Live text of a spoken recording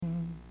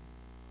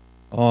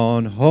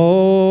on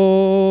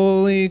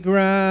holy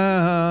ground,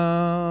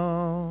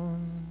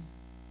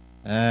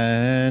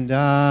 and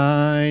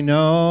I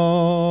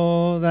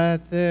know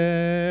that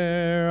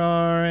there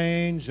are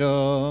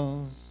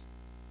angels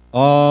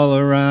all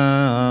around.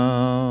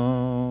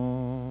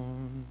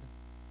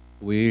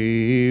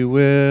 We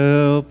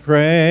will praise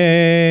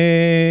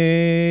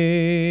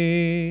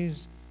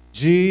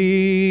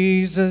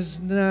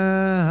Jesus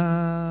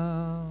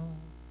now.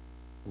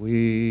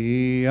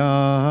 We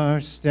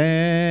are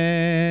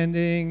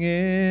standing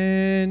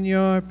in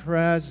your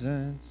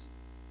presence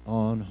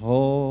on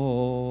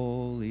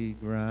holy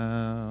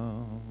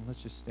ground.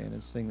 Let's just stand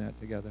and sing that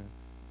together.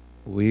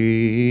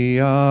 We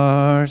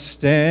are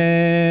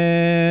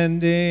standing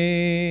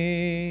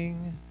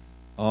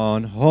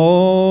on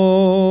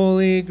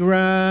holy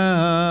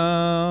ground,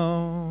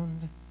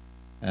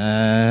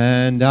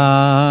 and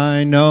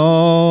I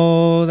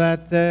know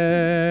that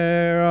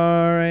there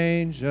are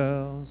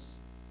angels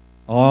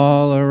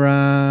all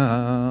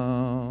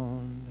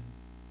around.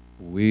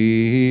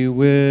 We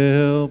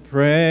will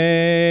praise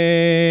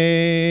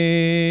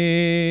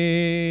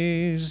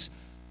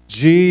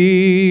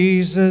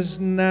Jesus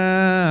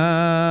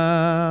now.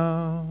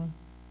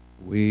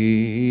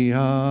 We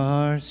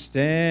are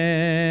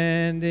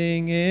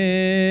standing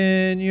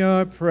in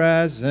your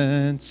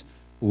presence.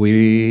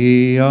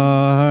 We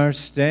are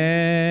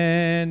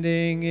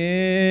standing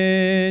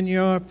in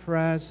your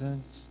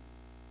presence.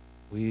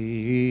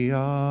 We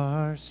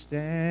are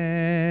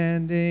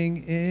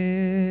standing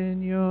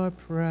in your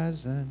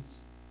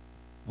presence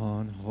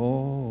on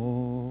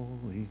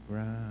holy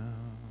ground.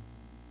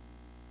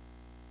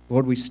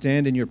 Lord, we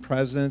stand in your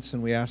presence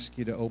and we ask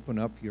you to open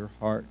up your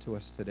heart to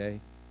us today.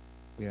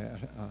 We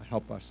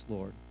help us,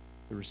 Lord,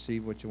 to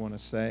receive what you want to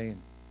say,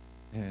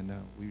 and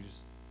we just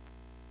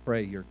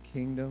pray your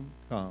kingdom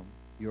come,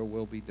 your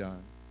will be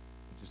done.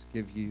 We just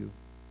give you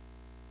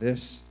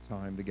this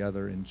time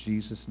together in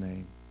Jesus'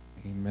 name.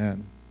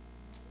 Amen.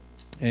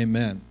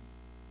 Amen.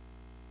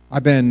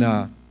 I've been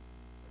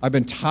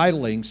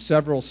titling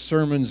several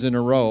sermons in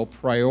a row,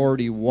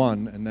 Priority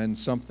 1, and then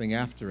something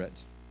after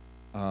it,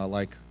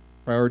 like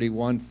Priority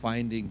 1,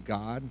 Finding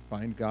God,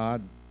 Find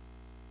God.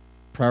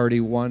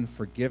 Priority 1,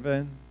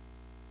 Forgiven.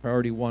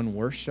 Priority 1,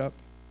 Worship.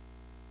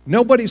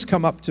 Nobody's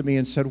come up to me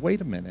and said,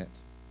 wait a minute.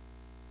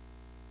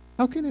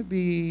 How can it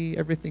be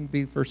everything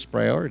be first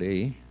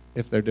priority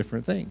if they're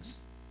different things?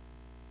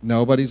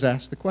 Nobody's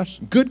asked the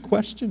question. Good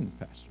question,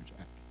 Pastor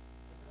Jack.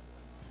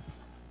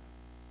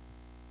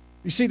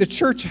 You see, the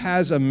church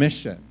has a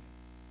mission.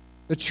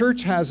 The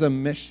church has a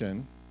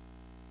mission,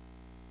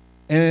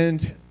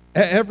 and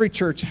every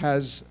church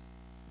has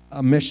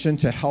a mission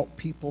to help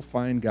people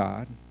find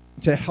God,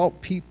 to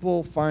help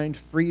people find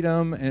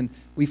freedom, and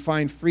we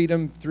find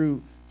freedom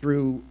through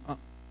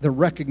the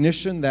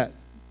recognition that,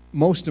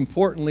 most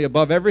importantly,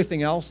 above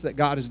everything else that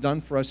God has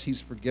done for us,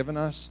 he's forgiven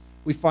us.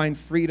 We find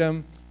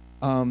freedom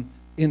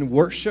in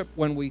worship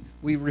when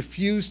we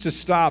refuse to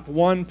stop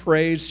one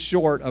praise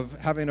short of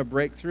having a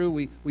breakthrough.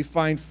 We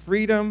find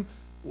freedom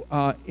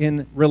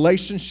in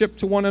relationship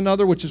to one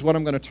another, which is what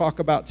I'm going to talk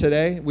about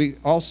today. We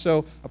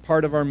also, a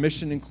part of our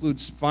mission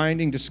includes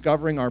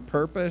discovering our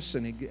purpose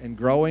and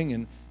growing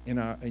and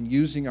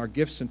using our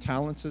gifts and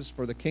talents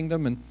for the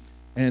kingdom.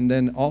 And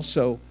then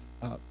also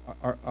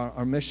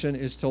our mission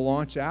is to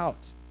launch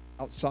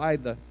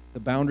outside the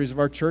boundaries of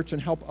our church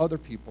and help other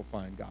people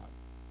find God.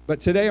 But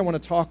today I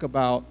want to talk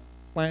about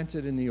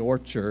planted in the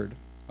orchard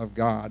of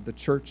God, the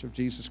Church of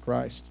Jesus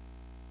Christ.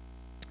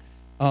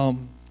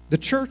 The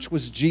church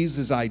was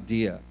Jesus'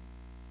 idea.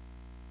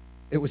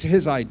 It was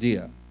his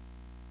idea.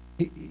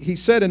 He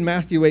said in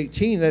Matthew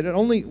 18 that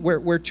only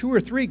where two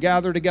or three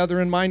gather together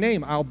in my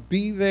name, I'll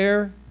be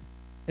there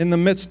in the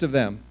midst of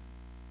them.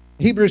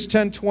 Hebrews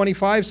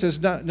 10:25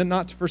 says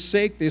not to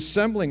forsake the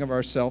assembling of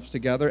ourselves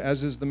together,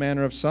 as is the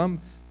manner of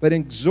some, but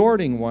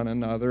exhorting one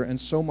another,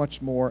 and so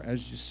much more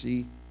as you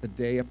see the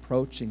day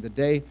approaching. The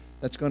day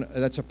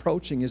that's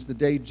approaching is the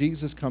day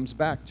Jesus comes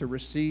back to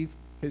receive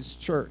his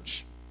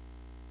church.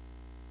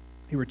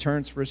 He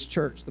returns for his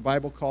church. The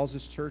Bible calls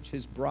his church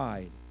his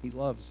bride. He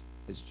loves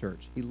his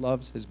church. He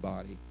loves his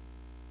body.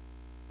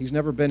 He's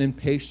never been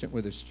impatient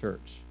with his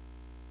church.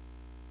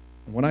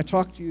 And when I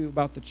talk to you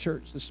about the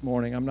church this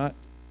morning, I'm not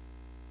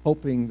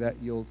hoping that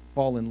you'll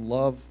fall in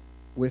love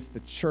with the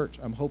church.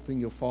 I'm hoping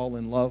you'll fall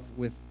in love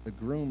with the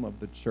groom of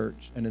the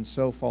church. And in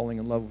so falling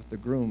in love with the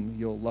groom,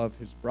 you'll love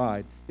his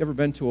bride. You ever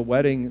been to a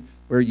wedding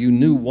where you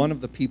knew one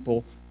of the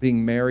people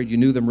being married? You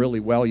knew them really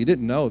well. You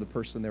didn't know the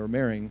person they were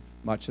marrying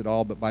much at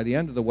all. But by the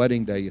end of the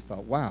wedding day, you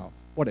thought, wow,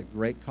 what a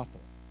great couple.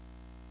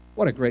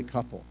 What a great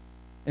couple.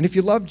 And if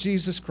you love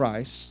Jesus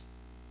Christ,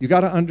 you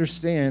got to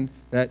understand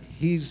that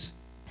he's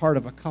part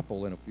of a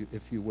couple,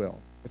 if you will.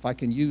 If I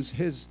can use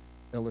his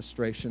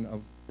illustration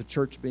of the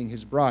church being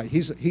his bride.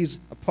 He's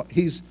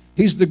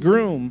the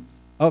groom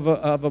of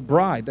a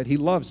bride that he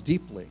loves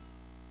deeply.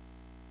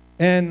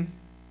 And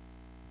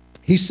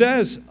he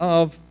says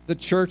of the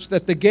church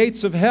that the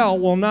gates of hell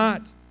will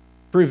not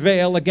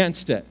prevail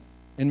against it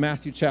in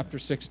Matthew chapter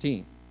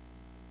 16.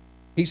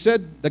 He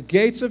said the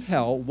gates of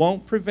hell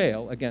won't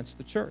prevail against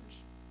the church.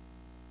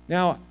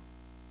 Now,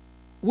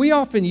 we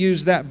often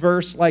use that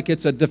verse like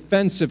it's a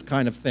defensive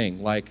kind of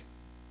thing, like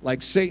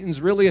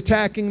Satan's really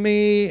attacking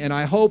me, and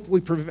I hope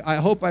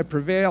I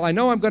prevail. I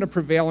know I'm going to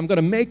prevail. I'm going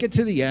to make it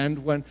to the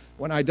end when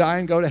I die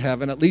and go to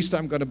heaven. At least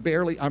I'm going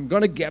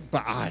to get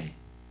by.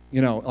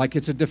 Like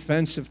it's a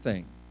defensive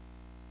thing.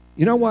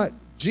 You know what?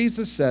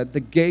 Jesus said the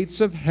gates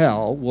of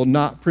hell will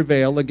not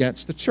prevail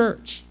against the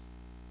church.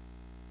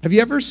 Have you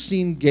ever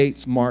seen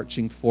gates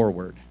marching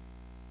forward?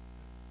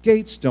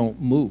 Gates don't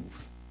move.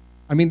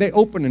 I mean, they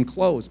open and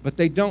close, but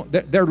they don't.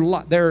 They're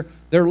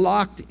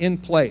locked in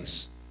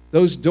place.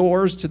 Those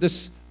doors to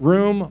this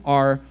room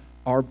are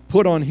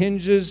put on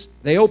hinges.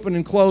 They open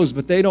and close,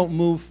 but they don't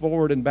move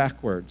forward and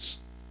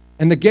backwards.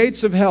 And the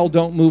gates of hell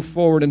don't move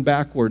forward and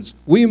backwards.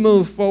 We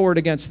move forward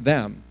against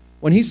them.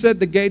 When he said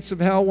the gates of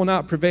hell will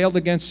not prevail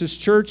against his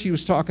church, he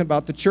was talking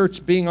about the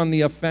church being on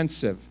the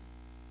offensive.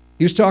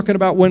 He was talking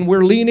about when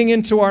we're leaning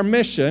into our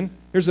mission.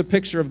 Here's a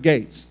picture of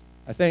gates,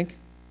 I think.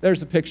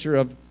 There's a picture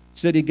of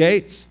city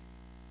gates.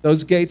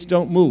 Those gates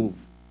don't move.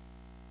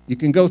 You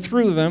can go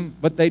through them,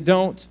 but they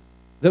don't.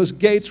 Those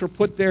gates were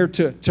put there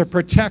to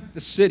protect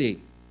the city.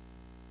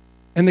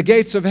 And the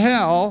gates of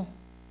hell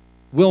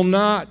will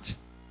not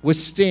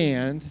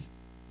withstand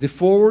the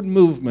forward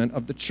movement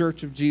of the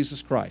Church of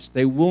Jesus Christ.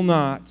 They will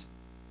not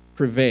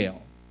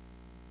prevail.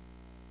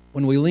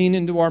 When we lean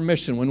into our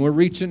mission, when we're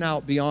reaching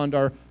out beyond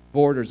our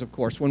borders, of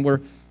course, when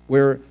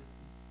we're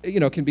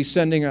can be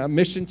sending a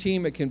mission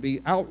team, it can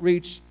be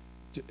outreach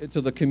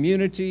to the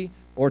community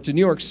or to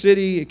New York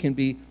City, it can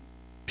be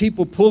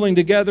people pulling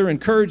together,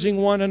 encouraging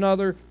one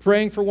another,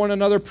 praying for one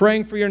another,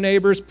 praying for your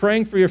neighbors,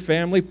 praying for your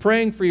family,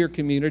 praying for your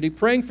community,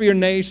 praying for your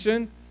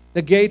nation.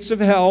 The gates of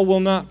hell will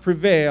not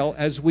prevail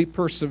as we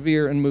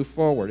persevere and move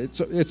forward.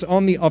 It's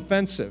on the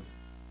offensive.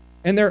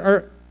 And there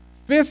are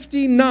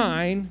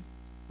 59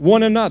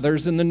 one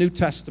another's in the New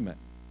Testament.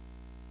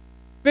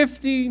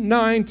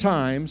 59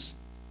 times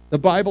the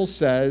Bible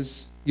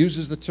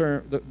uses the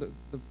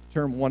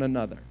term one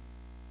another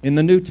in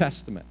the New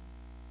Testament.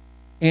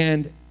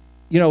 And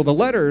the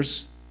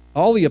letters,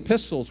 all the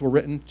epistles were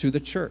written to the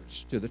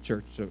church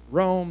of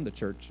Rome, the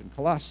church in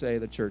Colossae,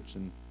 the church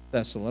in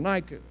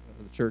Thessalonica,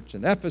 the church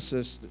in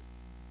Ephesus,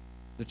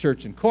 the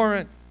church in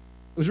Corinth.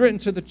 It was written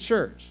to the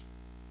church.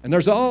 And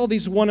there's all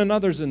these one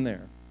another's in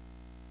there.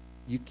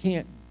 You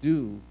can't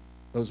do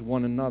those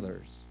one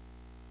another's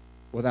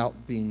without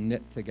being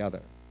knit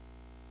together.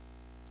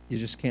 You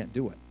just can't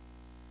do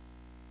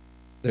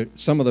it.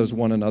 Some of those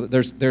one another,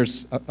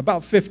 there's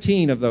about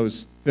 15 of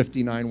those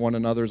 59 one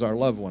another's are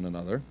love one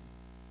another,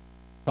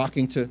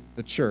 talking to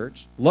the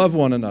church, love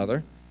one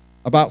another.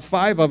 About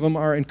 5 of them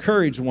are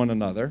encourage one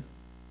another.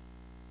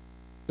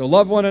 So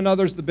love one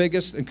another's the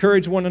biggest,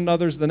 encourage one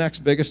another's the next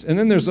biggest, and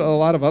then there's a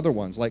lot of other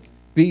ones, like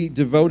be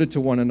devoted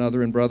to one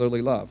another in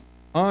brotherly love,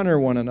 honor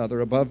one another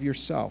above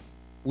yourself,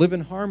 live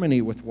in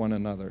harmony with one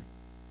another,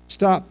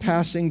 stop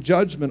passing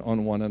judgment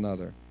on one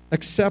another,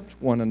 accept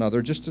one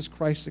another just as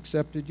Christ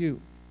accepted you,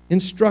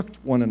 instruct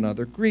one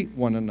another, greet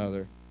one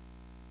another,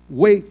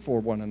 wait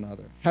for one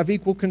another, have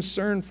equal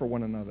concern for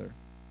one another,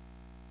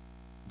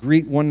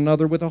 greet one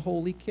another with a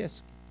holy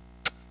kiss.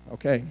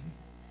 Okay.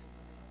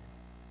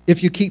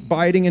 If you keep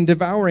biting and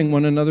devouring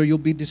one another, you'll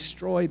be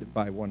destroyed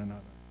by one another.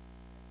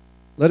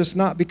 Let us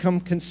not become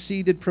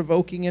conceited,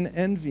 provoking, and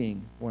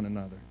envying one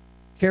another.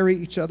 Carry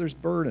each other's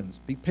burdens.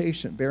 Be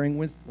patient, bearing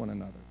with one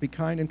another. Be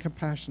kind and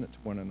compassionate to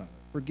one another.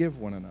 Forgive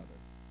one another.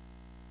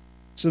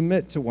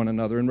 Submit to one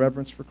another in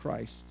reverence for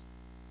Christ.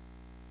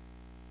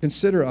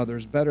 Consider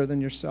others better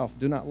than yourself.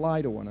 Do not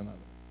lie to one another.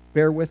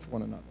 Bear with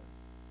one another.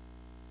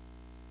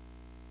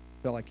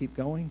 Shall I keep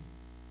going?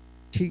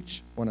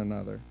 Teach one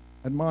another.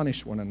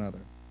 Admonish one another.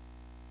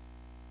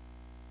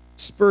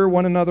 Spur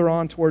one another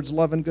on towards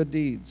love and good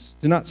deeds.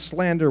 Do not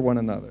slander one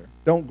another.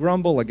 Don't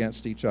grumble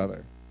against each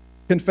other.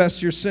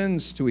 Confess your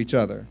sins to each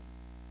other.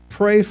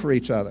 Pray for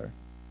each other.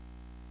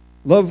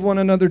 Love one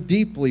another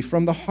deeply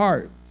from the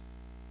heart.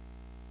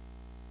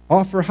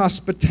 Offer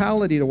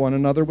hospitality to one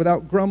another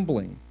without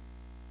grumbling.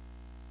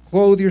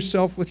 Clothe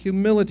yourself with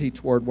humility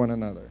toward one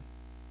another.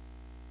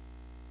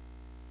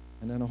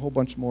 And then a whole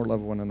bunch more,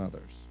 love one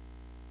another's.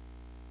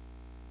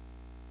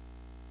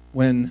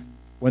 When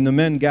the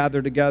men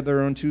gather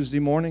together on Tuesday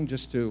morning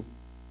just to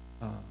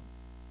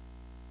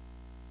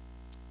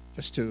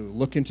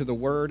look into the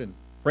Word and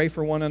pray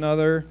for one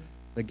another,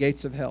 the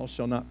gates of hell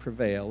shall not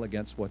prevail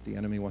against what the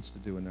enemy wants to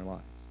do in their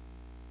lives.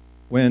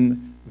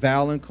 When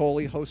Val and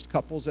Coley host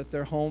couples at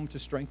their home to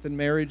strengthen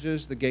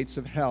marriages, the gates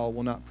of hell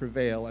will not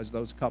prevail as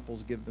those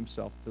couples give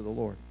themselves to the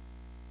Lord.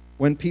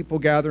 When people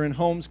gather in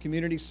homes,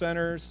 community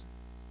centers,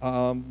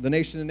 the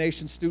Nation to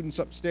Nation students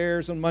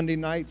upstairs on Monday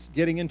nights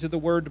getting into the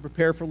Word to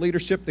prepare for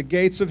leadership, the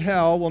gates of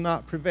hell will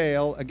not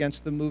prevail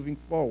against them moving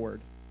forward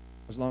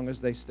as long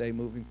as they stay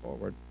moving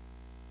forward.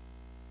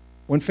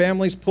 When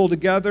families pull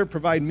together,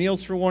 provide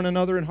meals for one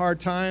another in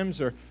hard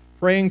times, or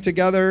praying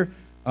together,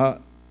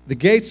 the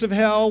gates of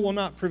hell will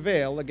not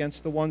prevail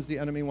against the ones the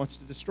enemy wants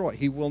to destroy.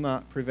 He will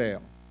not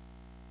prevail.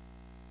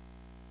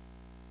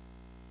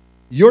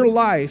 Your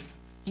life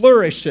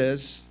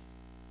flourishes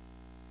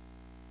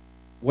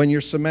when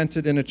you're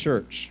cemented in a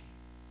church.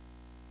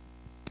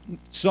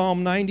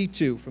 Psalm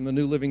 92 from the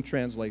New Living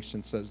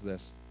Translation says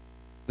this: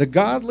 "The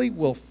godly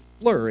will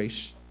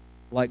flourish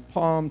like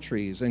palm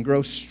trees and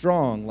grow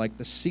strong like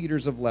the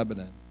cedars of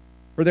Lebanon,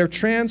 for they're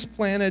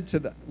transplanted to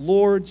the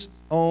Lord's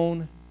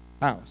own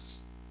house.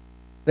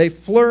 They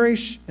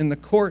flourish in the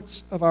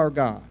courts of our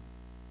God.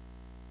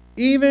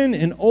 Even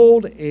in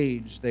old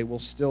age, they will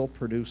still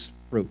produce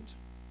fruit."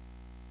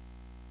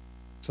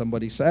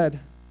 Somebody said,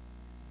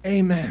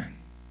 amen.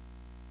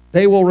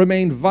 They will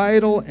remain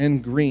vital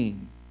and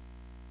green.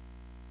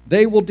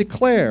 They will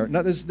declare,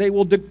 they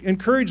will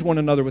encourage one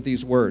another with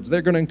these words.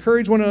 They're going to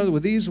encourage one another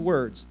with these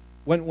words.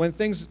 When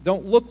things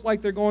don't look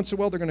like they're going so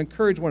well, they're going to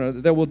encourage one another.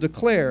 They will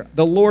declare,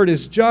 "The Lord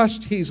is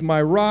just. He's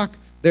my rock.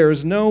 There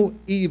is no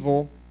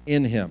evil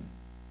in him."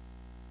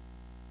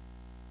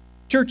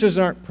 Churches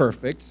aren't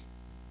perfect.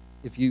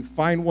 If you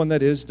find one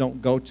that is,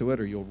 don't go to it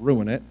or you'll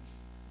ruin it.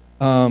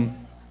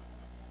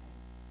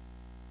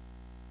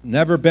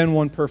 Never been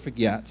one perfect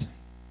yet.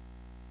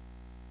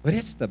 But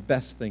it's the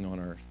best thing on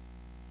earth.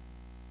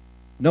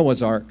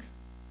 Noah's Ark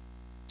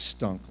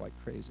stunk like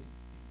crazy.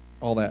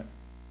 All that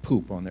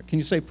poop on there. Can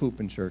you say poop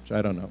in church?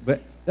 I don't know.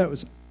 But that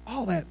was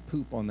all that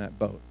poop on that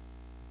boat.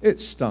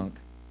 It stunk.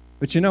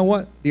 But you know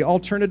what? The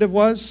alternative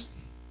was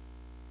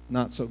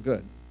not so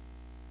good.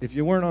 If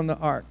you weren't on the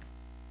ark,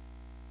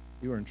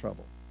 you were in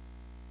trouble.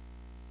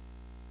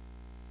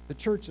 The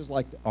church is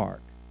like the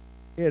ark.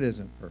 It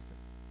isn't perfect.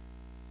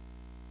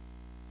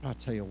 But I'll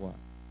tell you what,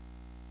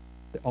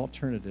 the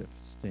alternative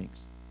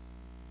stinks.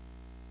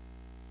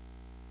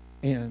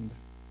 And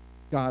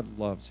God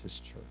loves his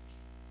church.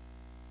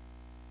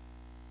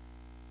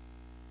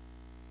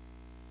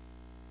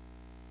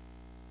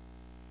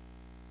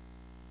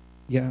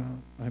 Yeah,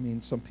 I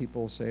mean, some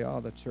people say,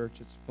 "Oh, the church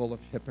is full of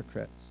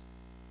hypocrites."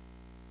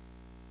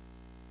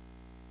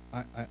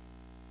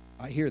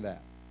 I hear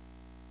that.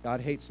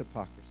 God hates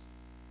hypocrisy.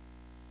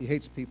 He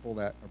hates people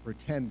that are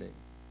pretending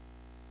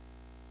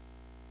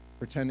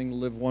to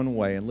live one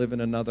way and live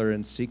in another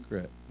in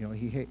secret. You know,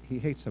 he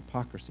hates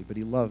hypocrisy, but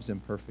he loves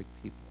imperfect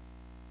people.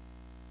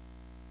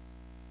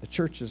 The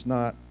church is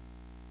not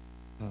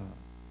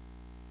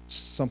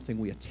something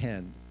we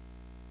attend.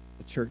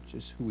 The church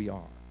is who we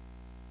are.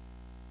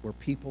 We're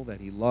people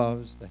that he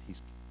loves, that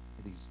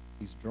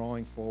he's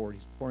drawing forward.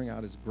 He's pouring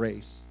out his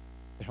grace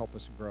to help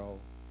us grow.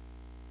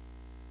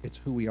 It's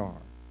who we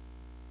are.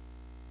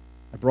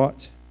 I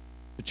brought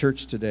to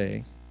church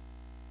today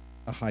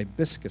a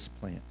hibiscus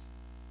plant.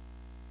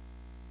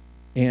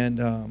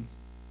 And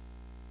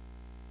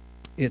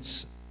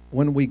it's,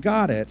 when we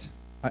got it,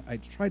 I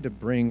tried to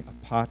bring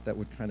a pot that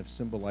would kind of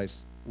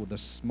symbolize with a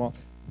small,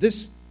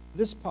 this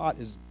pot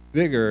is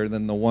bigger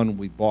than the one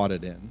we bought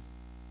it in.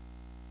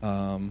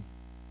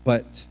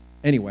 But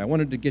anyway, I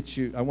wanted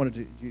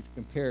to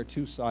compare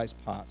two size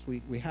pots.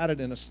 We bought it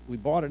in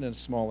a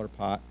smaller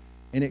pot,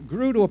 and it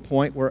grew to a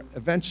point where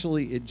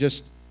eventually it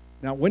just,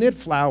 now when it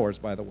flowers,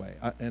 by the way,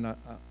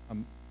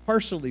 I'm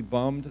partially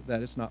bummed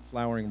that it's not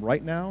flowering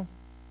right now,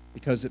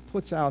 because it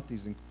puts out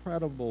these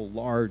incredible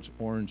large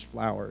orange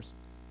flowers.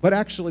 But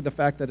actually the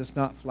fact that it's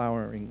not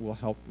flowering will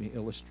help me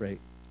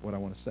illustrate what I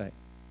want to say.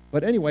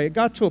 But anyway, it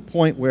got to a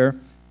point where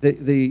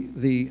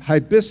the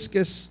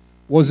hibiscus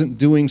wasn't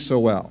doing so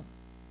well.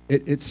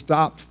 It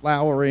stopped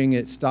flowering,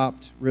 it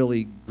stopped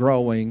really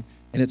growing,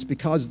 and it's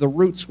because the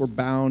roots were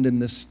bound in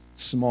this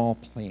small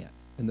plant,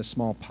 in the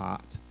small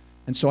pot.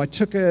 And so I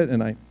took it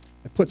and I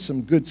put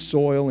some good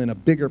soil in a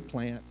bigger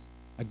plant.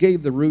 I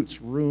gave the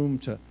roots room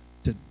to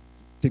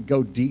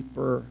go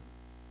deeper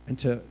and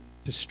to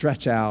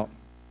stretch out,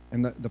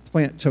 and the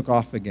plant took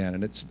off again,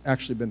 and it's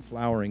actually been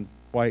flowering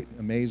quite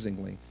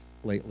amazingly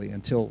lately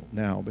until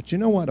now. But you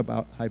know what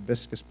about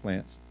hibiscus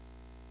plants?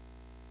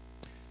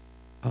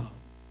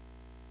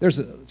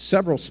 There's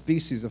several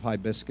species of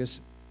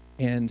hibiscus,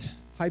 and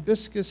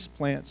hibiscus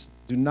plants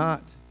do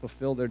not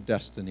fulfill their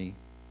destiny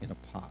in a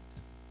pot.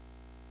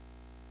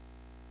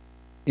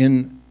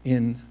 When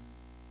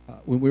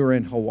we were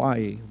in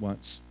Hawaii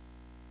once,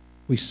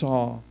 we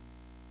saw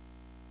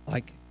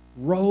like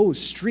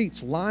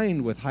streets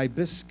lined with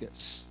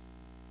hibiscus,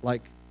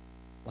 like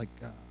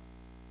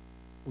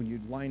when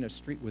you line a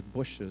street with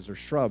bushes or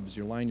shrubs,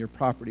 you line your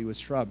property with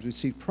shrubs. We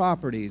see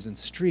properties and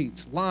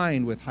streets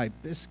lined with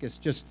hibiscus,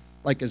 just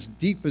like as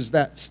deep as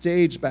that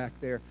stage back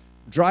there,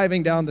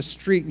 driving down the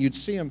street, and you'd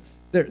see them,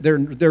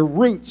 their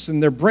roots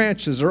and their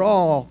branches are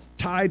all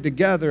tied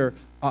together,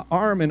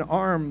 arm in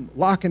arm,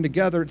 locking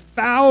together,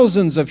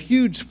 thousands of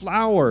huge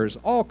flowers,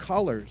 all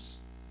colors,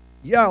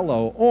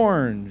 yellow,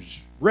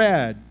 orange,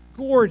 red,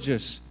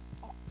 gorgeous,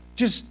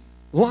 just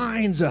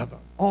lines of them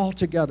all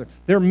together.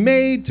 They're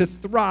made to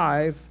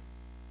thrive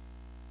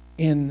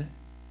in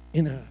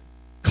a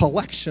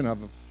collection of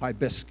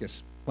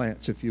hibiscus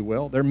plants, if you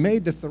will. They're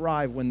made to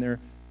thrive when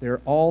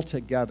they're all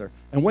together.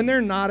 And when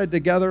they're knotted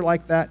together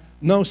like that,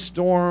 no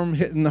storm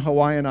hitting the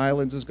Hawaiian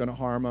Islands is going to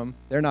harm them.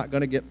 They're not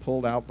going to get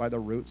pulled out by the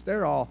roots.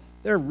 Their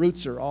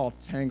roots are all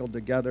tangled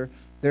together.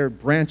 their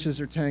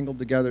branches are tangled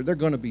together. They're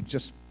going to be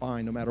just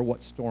fine no matter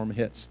what storm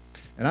hits.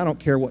 And I don't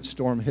care what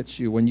storm hits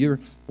you. When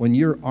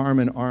you're arm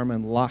in arm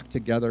and locked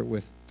together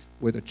with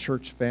a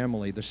church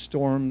family, the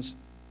storms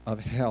of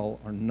hell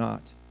are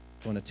not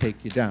going to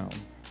take you down.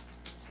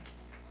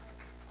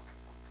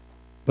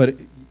 But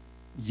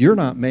you're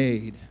not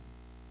made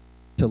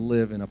to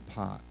live in a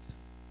pot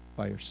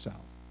by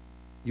yourself.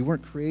 You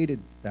weren't created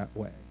that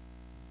way.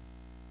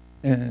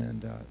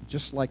 And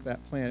just like that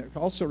plant, it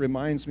also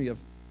reminds me of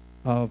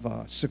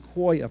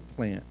sequoia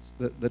plants,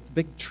 the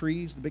big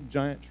trees, the big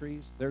giant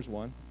trees. There's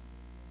one.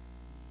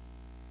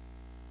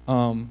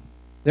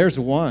 There's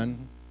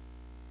one,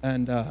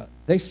 and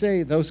they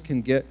say those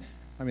can get,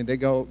 they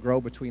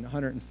grow between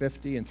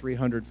 150 and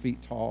 300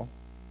 feet tall.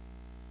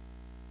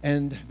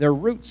 And their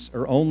roots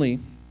are only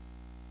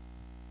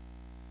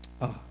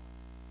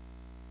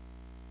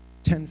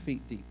 10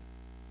 feet deep.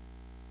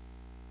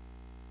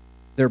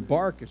 Their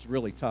bark is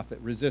really tough. It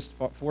resists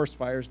forest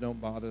fires,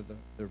 don't bother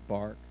their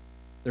bark.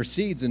 Their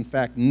seeds, in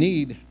fact,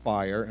 need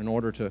fire in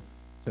order to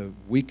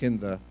weaken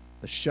the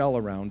shell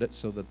around it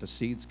so that the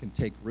seeds can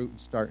take root and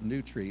start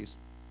new trees.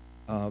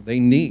 They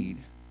need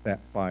that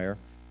fire.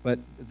 But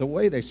the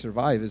way they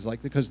survive is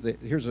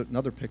here's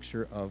another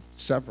picture of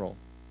several.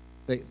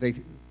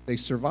 They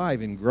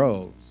survive in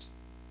groves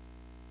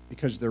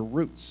because their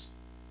roots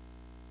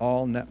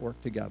all network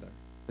together.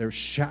 They're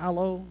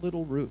shallow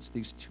little roots.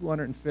 These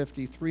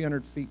 250,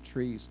 300 feet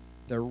trees,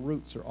 their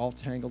roots are all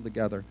tangled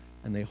together,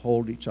 and they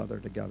hold each other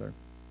together.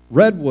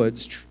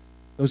 Redwoods,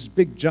 those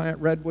big giant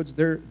redwoods,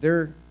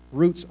 their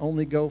roots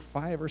only go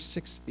 5 or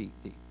 6 feet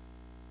deep.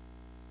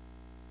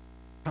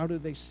 How do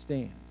they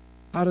stand?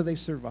 How do they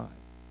survive?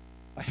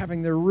 By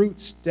having their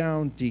roots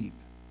down deep.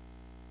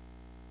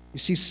 You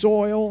see,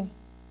 soil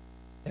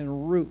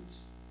and roots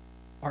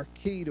are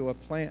key to a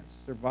plant's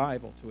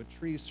survival, to a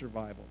tree's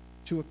survival,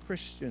 to a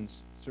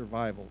Christian's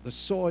survival. The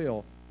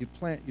soil you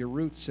plant your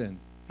roots in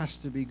has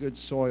to be good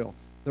soil.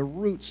 The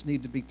roots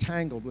need to be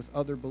tangled with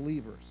other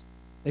believers.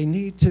 You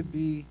need to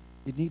be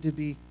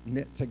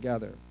knit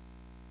together.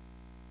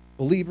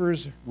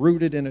 Believers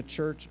rooted in a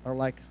church are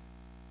like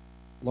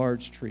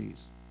large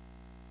trees.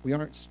 We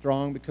aren't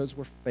strong because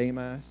we're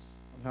famous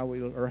how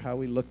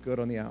we look good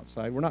on the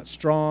outside. We're not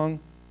strong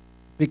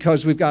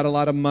because we've got a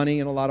lot of money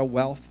and a lot of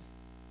wealth.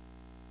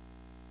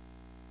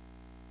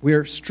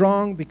 We're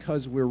strong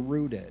because we're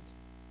rooted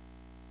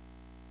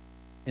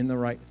in the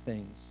right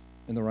things,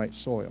 in the right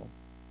soil.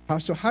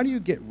 How do you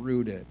get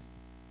rooted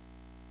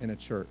in a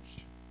church?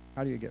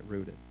 How do you get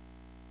rooted?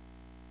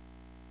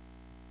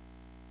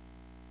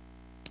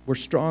 We're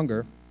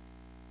stronger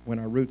when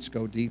our roots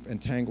go deep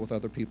and tangle with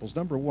other people's.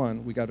 Number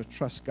one, we got to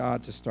trust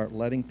God to start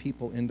letting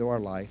people into our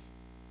life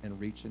and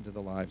reach into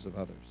the lives of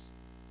others.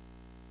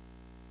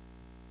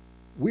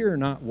 We are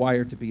not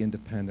wired to be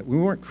independent. We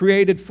weren't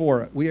created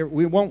for it.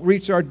 We won't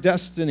reach our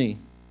destiny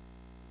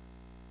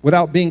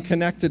without being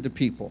connected to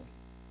people.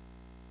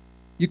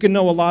 You can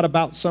know a lot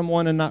about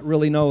someone and not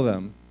really know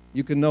them.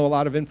 You can know a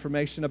lot of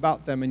information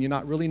about them and you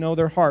not really know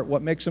their heart,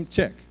 what makes them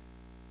tick,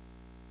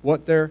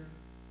 what their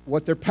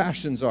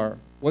passions are,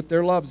 what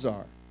their loves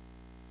are.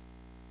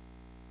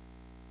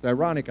 It's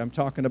ironic, I'm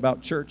talking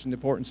about church and the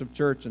importance of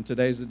church, and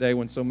today's the day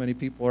when so many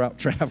people are out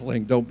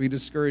traveling. Don't be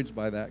discouraged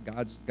by that.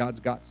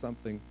 God's got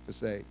something to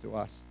say to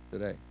us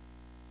today.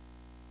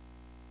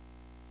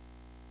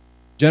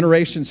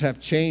 Generations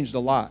have changed a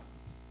lot.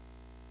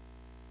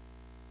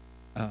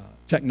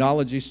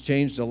 Technology's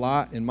changed a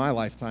lot in my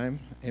lifetime.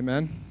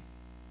 Amen?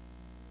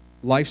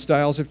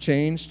 Lifestyles have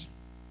changed.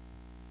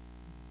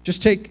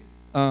 Just take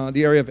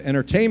the area of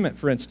entertainment,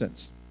 for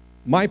instance.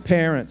 My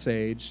parents'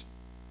 age,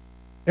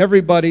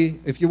 everybody,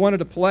 if you wanted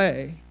to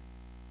play,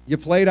 you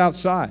played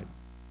outside.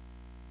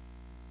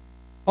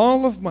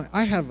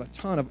 I have a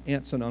ton of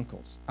aunts and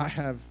uncles. I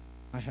had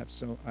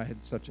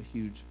such a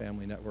huge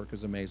family network. It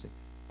was amazing.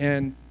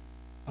 And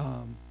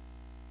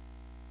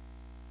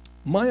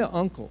my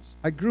uncles,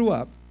 I grew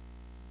up,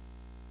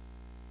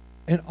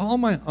 and all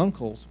my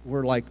uncles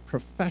were like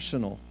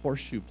professional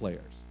horseshoe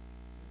players.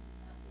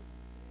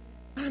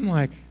 And I'm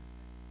like,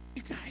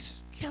 you guys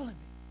are killing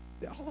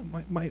me. All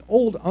of my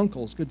old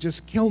uncles could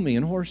just kill me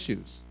in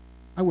horseshoes.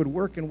 I would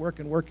work and work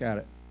and work at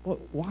it. Well,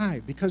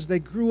 why? Because they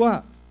grew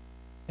up.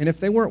 And if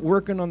they weren't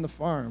working on the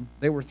farm,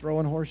 they were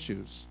throwing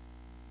horseshoes.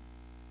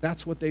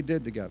 That's what they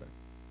did together.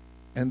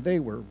 And they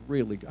were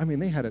really,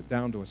 they had it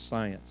down to a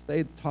science.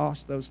 They'd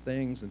toss those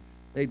things, and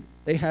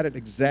they had it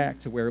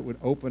exact to where it would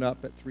open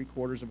up at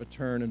 3/4 of a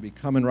turn and be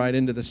coming right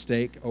into the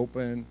stake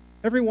open.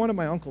 Every one of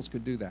my uncles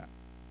could do that.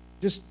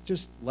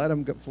 Just let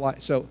them go fly.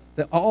 So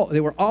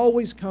they were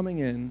always coming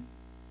in,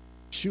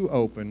 shoe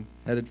open,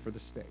 headed for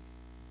the stake.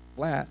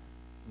 Flat.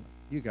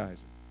 You guys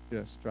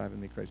are just driving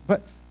me crazy.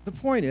 But the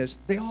point is,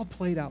 they all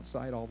played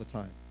outside all the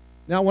time.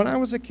 Now, when I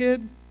was a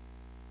kid,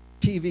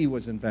 TV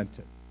was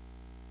invented.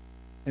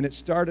 And it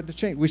started to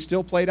change. We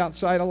still played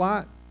outside a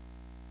lot.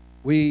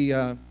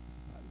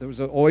 There was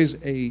always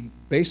a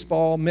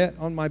baseball mitt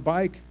on my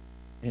bike,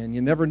 and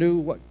you never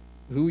knew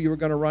who you were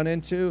going to run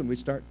into, and we'd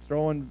start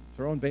throwing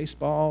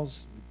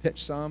baseballs, we'd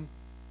pitch some.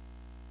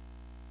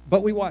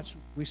 But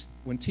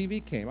when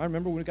TV came, I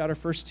remember when we got our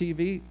first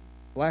TV,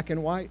 black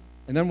and white,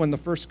 and then when the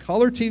first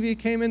color TV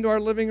came into our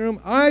living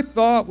room, I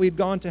thought we'd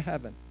gone to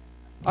heaven.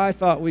 I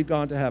thought we'd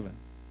gone to heaven.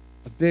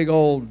 A big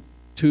old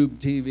tube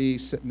TV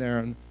sitting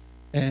there,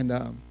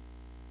 and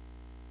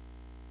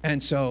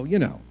so,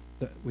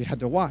 we had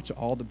to watch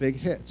all the big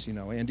hits,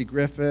 Andy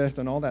Griffith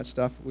and all that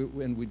stuff,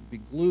 and we'd be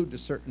glued to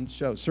certain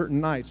shows.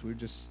 Certain nights, we were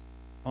just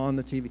on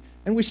the TV.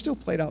 And we still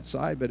played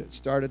outside, but it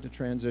started to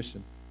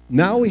transition.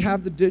 Now we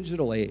have the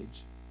digital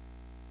age,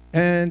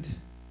 and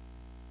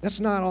that's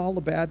not all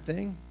a bad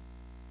thing.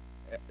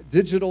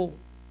 Digital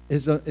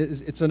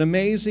it's an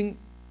amazing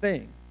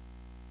thing,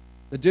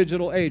 the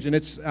digital age, and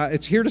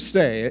it's here to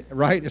stay,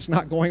 right? It's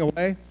not going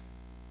away.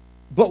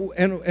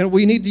 And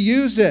we need to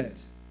use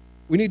it.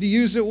 We need to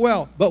use it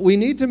well, but we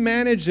need to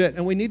manage it,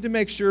 and we need to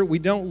make sure we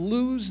don't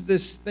lose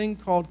this thing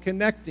called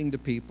connecting to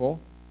people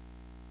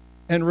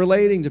and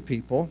relating to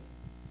people,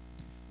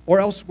 or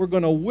else we're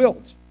going to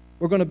wilt.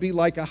 We're going to be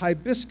like a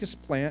hibiscus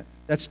plant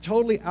that's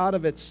totally out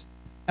of its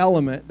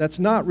element, that's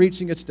not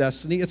reaching its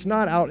destiny. It's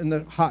not out in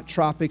the hot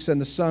tropics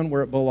and the sun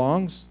where it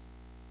belongs.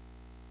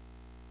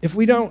 If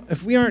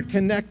we aren't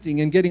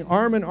connecting and getting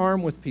arm in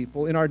arm with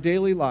people in our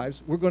daily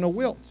lives, we're going to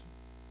wilt.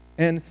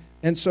 And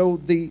so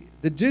the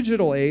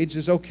digital age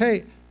is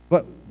okay,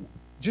 but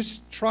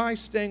just try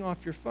staying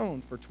off your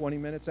phone for 20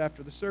 minutes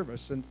after the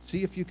service and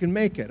see if you can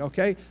make it,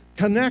 okay?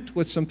 Connect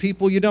with some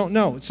people you don't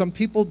know, some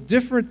people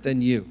different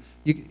than you.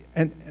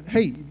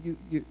 Hey,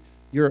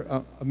 you're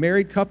a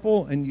married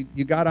couple and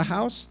you got a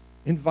house,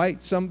 invite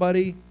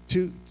a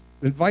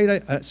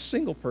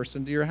single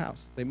person to your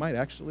house. They might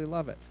actually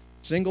love it.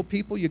 Single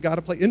people, you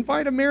got to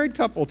invite a married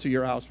couple to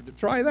your house.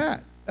 Try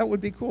that. That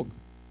would be cool.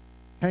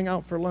 Hang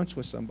out for lunch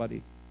with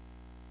somebody.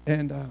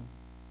 And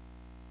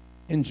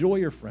enjoy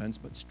your friends,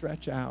 but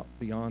stretch out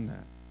beyond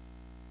that.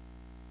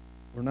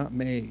 We're not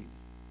made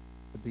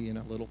to be in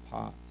a little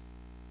pot.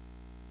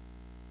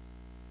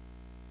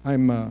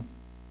 I'm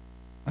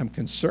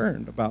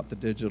concerned about the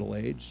digital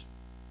age.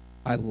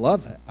 I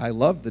love it. I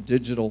love the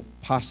digital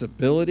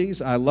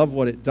possibilities. I love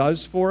what it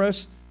does for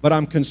us. But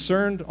I'm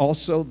concerned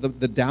also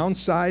the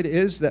downside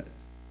is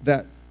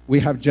that we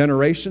have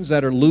generations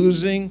that are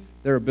losing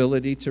their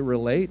ability to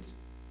relate.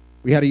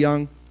 We had a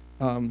young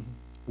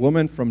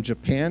woman from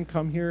Japan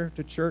come here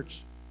to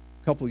church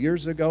a couple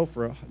years ago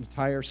for an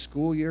entire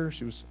school year.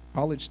 She was a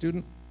college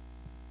student.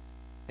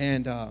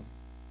 And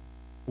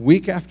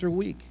week after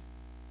week,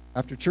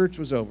 after church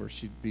was over,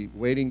 she'd be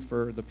waiting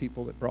for the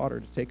people that brought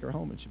her to take her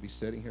home, and she'd be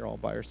sitting here all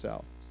by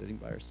herself, sitting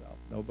by herself.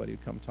 Nobody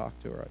would come talk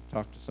to her. I'd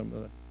talk to some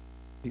of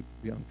the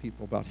young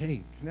people about,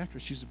 hey, connect her.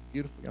 She's a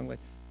beautiful young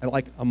lady. And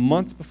like a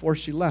month before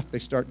she left, they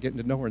start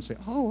getting to know her and say,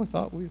 oh, I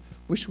thought we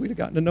wish we'd have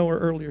gotten to know her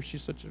earlier.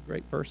 She's such a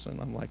great person.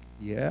 I'm like,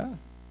 yeah.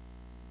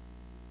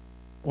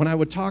 When I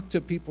would talk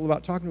to people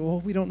about talking to her,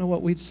 well, we don't know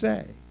what we'd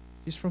say.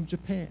 She's from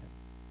Japan.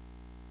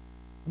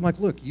 I'm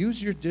like, look,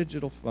 use your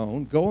digital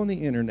phone, go on the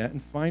internet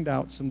and find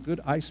out some good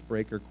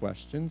icebreaker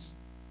questions,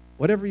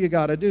 whatever you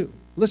got to do.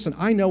 Listen,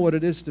 I know what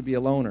it is to be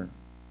a loner.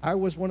 I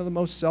was one of the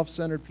most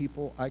self-centered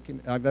people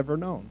I've ever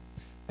known.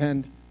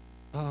 And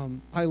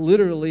I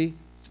literally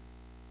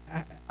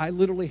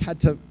had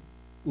to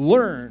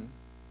learn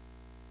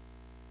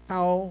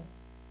how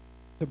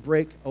to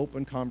break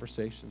open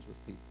conversations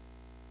with people.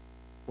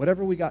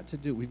 Whatever we got to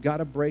do, we've got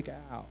to break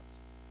out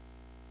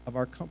of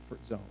our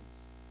comfort zones,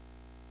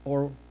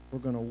 or we're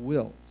going to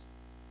wilt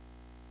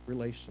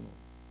relationally.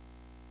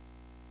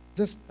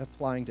 Just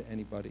applying to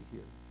anybody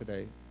here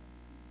today.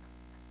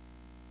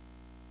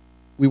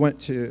 We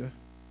went to,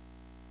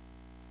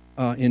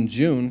 in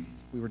June,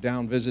 we were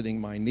down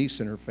visiting my niece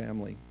and her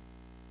family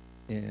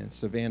in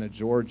Savannah,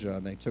 Georgia,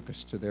 and they took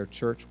us to their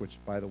church, which,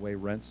 by the way,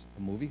 rents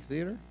a movie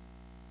theater.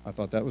 I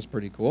thought that was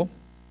pretty cool.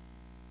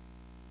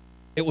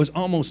 It was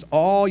almost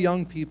all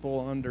young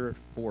people under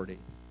 40.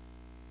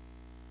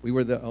 We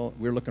were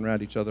looking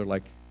around each other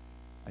like,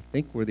 I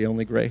think we're the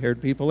only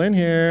gray-haired people in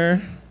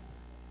here.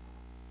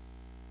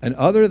 And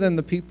other than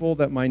the people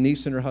that my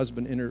niece and her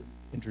husband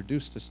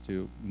introduced us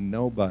to,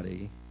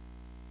 nobody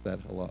said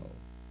hello.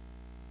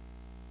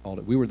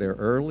 We were there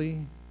early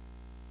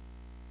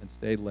and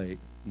stayed late.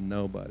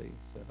 Nobody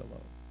said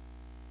hello.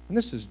 And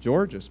this is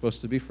Georgia,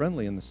 supposed to be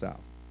friendly in the South.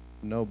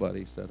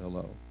 Nobody said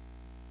hello.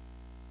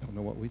 Don't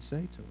know what we'd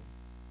say to them.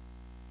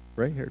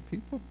 Gray-haired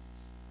people?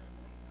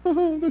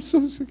 Oh, they're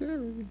so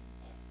scary.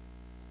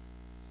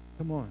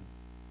 Come on.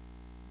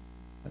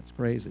 That's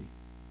crazy.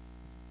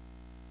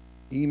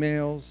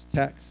 Emails,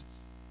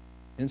 texts,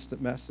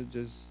 instant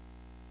messages,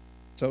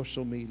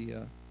 social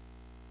media.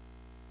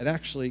 It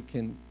actually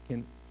can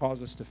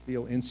cause us to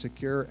feel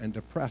insecure and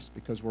depressed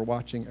because we're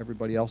watching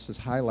everybody else's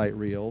highlight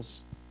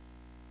reels.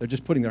 They're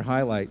just putting their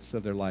highlights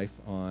of their life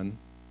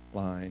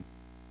online,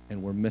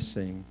 and we're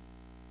missing.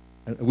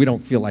 And we don't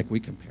feel like we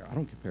compare. I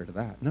don't compare to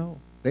that. No,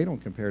 they don't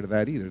compare to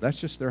that either.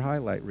 That's just their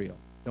highlight reel.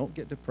 Don't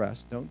get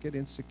depressed. Don't get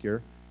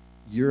insecure.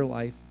 Your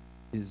life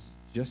is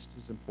just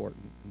as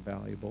important and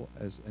valuable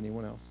as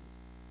anyone else's.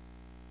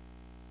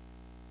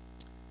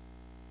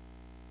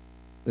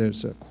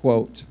 There's a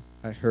quote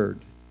I heard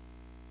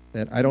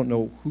that I don't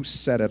know who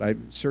said it. I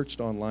searched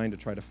online to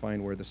try to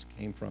find where this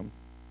came from.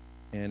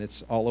 And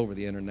it's all over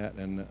the internet,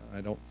 and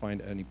I don't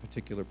find any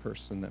particular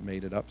person that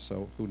made it up,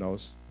 so who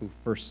knows who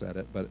first said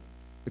it. But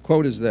the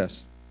quote is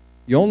this: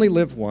 "You only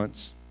live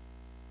once,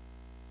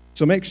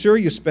 so make sure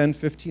you spend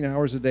 15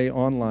 hours a day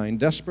online,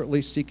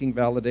 desperately seeking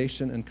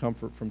validation and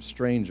comfort from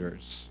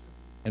strangers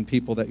and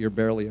people that you're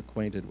barely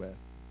acquainted with."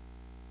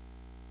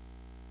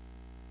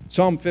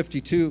 Psalm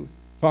 52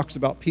 talks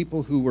about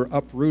people who were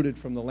uprooted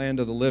from the land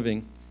of the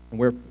living, and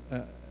where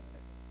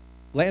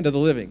land of the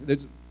living.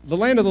 The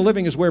land of the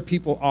living is where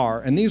people are,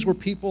 and these were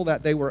people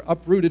that they were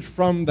uprooted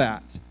from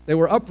that. They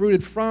were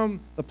uprooted from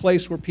the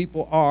place where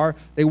people are.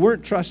 They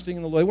weren't trusting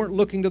in the Lord. They weren't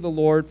looking to the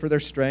Lord for their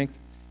strength.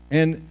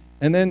 And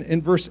then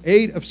in verse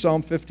 8 of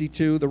Psalm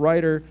 52, the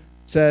writer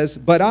says,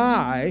 "But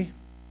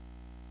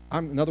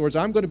in other words,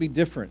 I'm going to be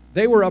different."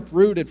 They were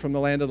uprooted from the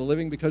land of the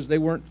living because they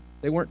weren't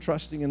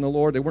trusting in the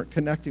Lord. They weren't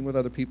connecting with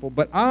other people.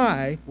 But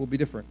I will be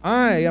different.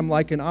 I am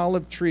like an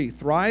olive tree,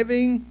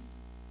 thriving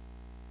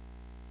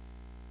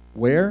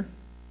where?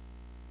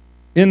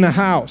 In the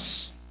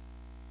house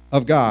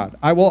of God.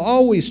 I will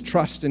always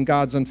trust in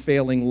God's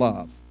unfailing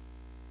love.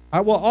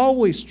 I will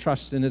always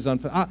trust in His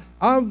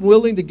I'm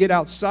willing to get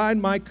outside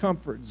my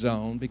comfort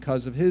zone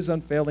because of His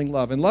unfailing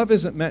love. And love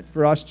isn't meant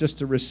for us just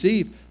to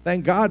receive.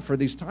 Thank God for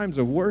these times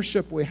of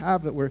worship we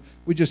have that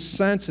we just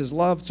sense His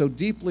love so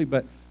deeply.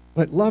 But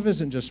love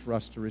isn't just for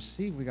us to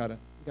receive. We got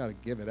to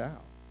give it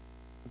out.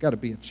 We got to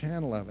be a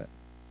channel of it.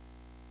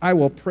 I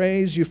will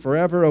praise You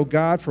forever, O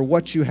God, for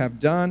what You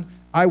have done.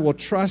 I will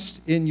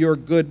trust in Your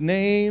good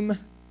name.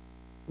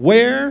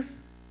 Where?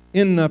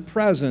 In the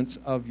presence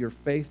of Your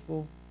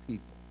faithful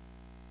people.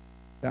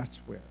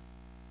 That's where.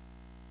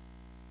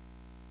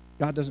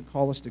 God doesn't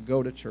call us to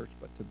go to church,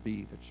 but to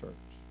be the church.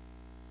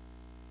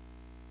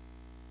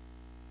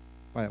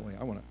 By the way,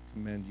 I want to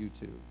commend you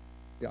two.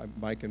 Yeah,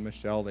 Mike and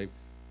Michelle, they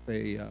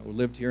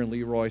lived here in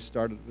Leroy,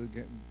 started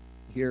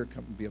here,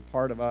 come be a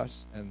part of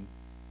us, and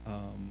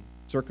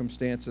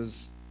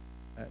circumstances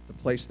at the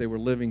place they were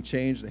living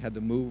changed. They had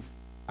to move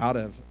out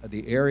of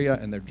the area,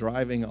 and they're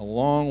driving a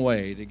long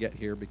way to get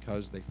here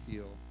because they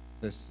feel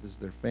this is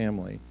their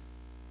family.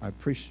 I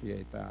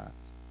appreciate that.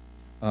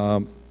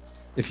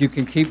 If you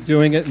can keep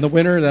doing it in the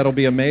winter, that'll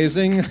be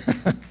amazing.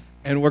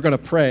 And we're going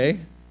to pray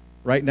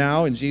right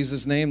now in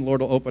Jesus' name. The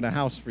Lord will open a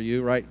house for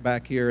you right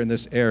back here in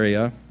this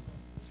area.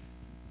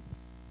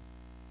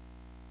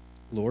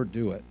 Lord,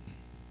 do it.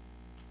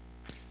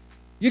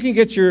 You can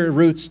get your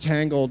roots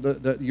tangled,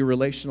 your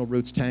relational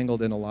roots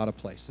tangled in a lot of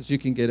places. You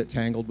can get it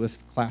tangled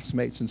with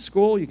classmates in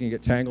school. You can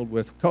get tangled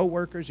with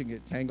coworkers. You can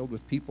get tangled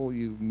with people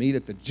you meet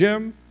at the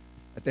gym,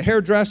 at the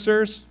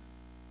hairdressers.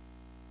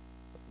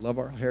 Love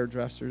our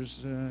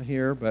hairdressers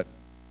here, but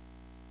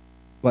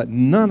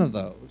none of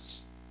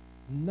those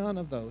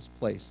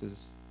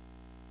places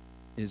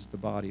is the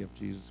body of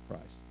Jesus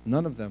Christ.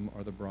 None of them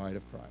are the bride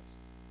of Christ.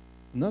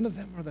 None of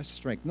them are the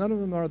strength. None of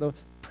them are the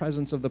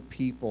presence of the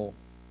people.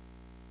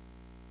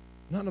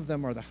 None of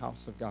them are the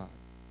house of God.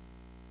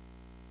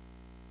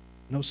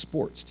 No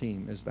sports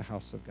team is the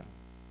house of God.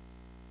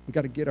 We've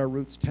got to get our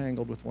roots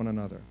tangled with one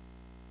another.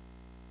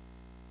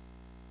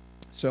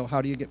 So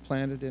how do you get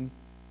planted and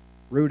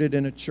rooted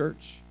in a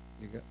church?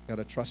 You got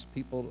to trust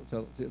people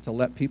to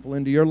let people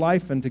into your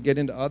life and to get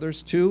into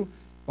others too,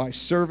 by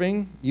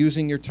serving,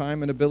 using your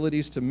time and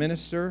abilities to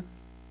minister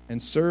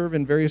and serve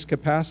in various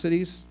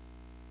capacities.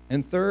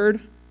 And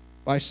third,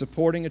 by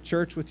supporting a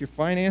church with your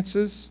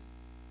finances.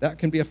 That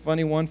can be a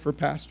funny one for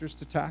pastors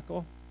to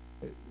tackle.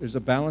 There's a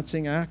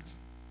balancing act.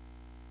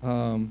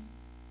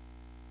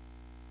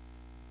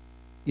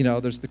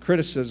 There's the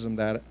criticism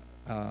that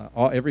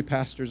every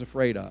pastor's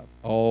afraid of.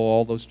 Oh,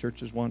 all those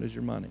churches want is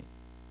your money.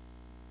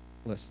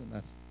 Listen,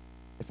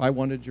 if I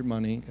wanted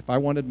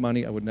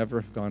money, I would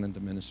never have gone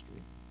into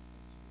ministry.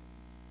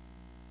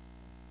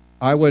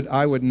 I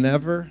would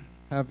never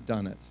have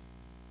done it.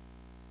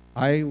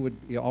 I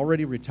would be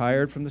already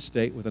retired from the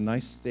state with a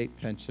nice state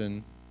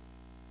pension,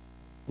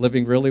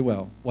 living really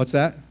well. What's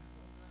that?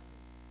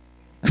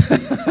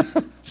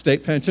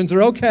 State pensions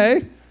are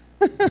okay.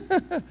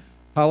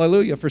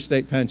 Hallelujah for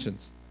state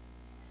pensions.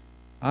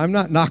 I'm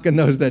not knocking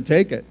those that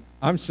take it.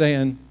 I'm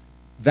saying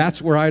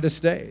that's where I'd have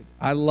stayed.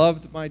 I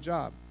loved my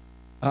job.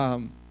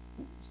 I'm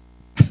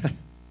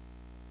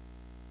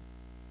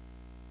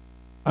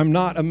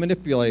not a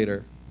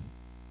manipulator.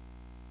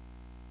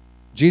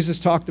 Jesus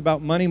talked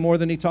about money more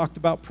than He talked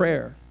about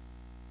prayer.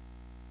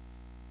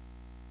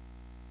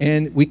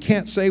 And we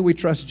can't say we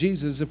trust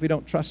Jesus if we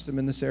don't trust Him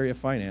in this area of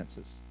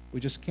finances. We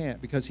just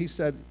can't, because He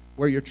said,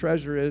 where your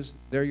treasure is,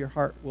 there your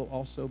heart will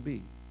also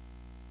be.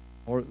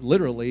 Or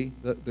literally,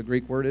 the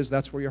Greek word is,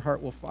 that's where your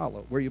heart will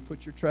follow. Where you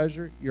put your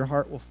treasure, your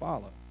heart will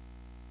follow.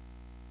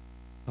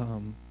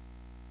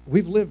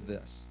 We've lived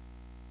this.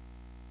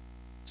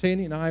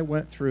 Sandy and I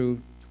went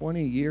through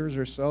 20 years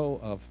or so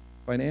of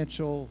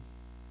financial,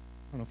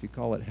 I don't know if you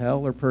call it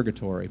hell or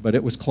purgatory, but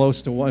it was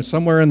close to one,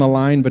 somewhere in the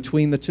line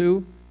between the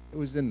two. It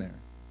was in there.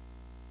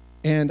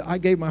 And I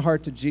gave my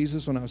heart to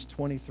Jesus when I was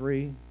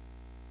 23.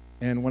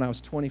 And when I was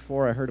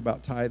 24, I heard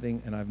about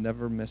tithing, and I've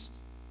never missed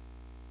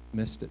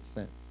it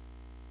since.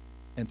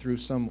 And through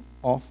some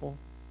awful,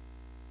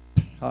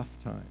 tough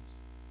times,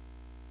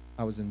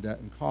 I was in debt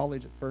in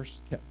college at first,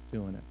 kept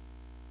doing it.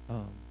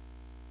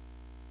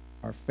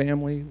 Our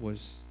family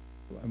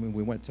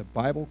we went to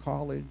Bible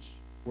college,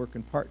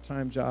 working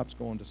part-time jobs,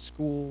 going to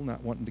school,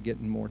 not wanting to get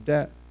in more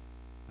debt.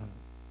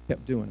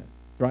 Kept doing it.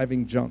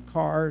 Driving junk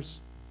cars,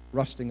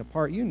 rusting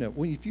apart. You know,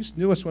 if you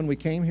knew us when we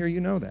came here,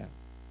 you know that.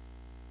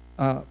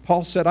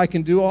 Paul said, I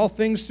can do all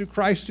things through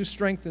Christ who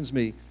strengthens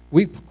me.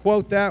 We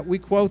quote that, we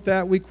quote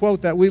that, we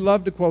quote that. We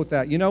love to quote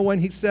that. You know, when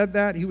he said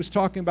that, he was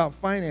talking about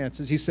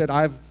finances. He said,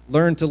 I've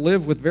learned to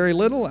live with very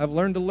little. I've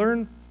learned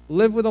to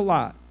live with a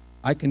lot.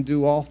 I can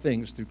do all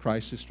things through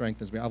Christ who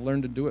strengthens me. I've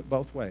learned to do it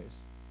both ways.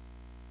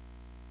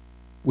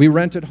 We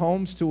rented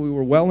homes till we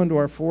were well into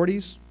our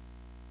 40s.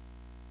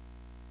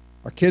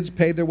 Our kids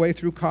paid their way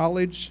through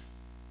college.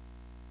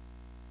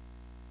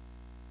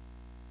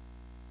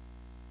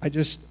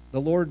 The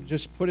Lord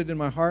just put it in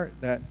my heart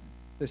that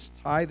this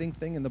tithing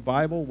thing in the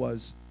Bible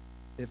was,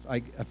 if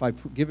I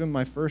give him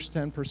my first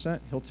 10%,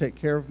 he'll take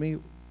care of me.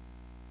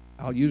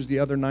 I'll use the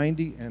other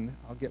 90,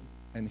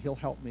 and he'll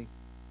help me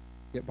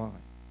get by.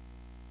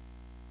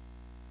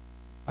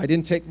 I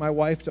didn't take my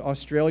wife to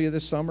Australia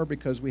this summer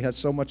because we had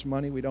so much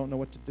money we don't know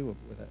what to do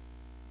with it.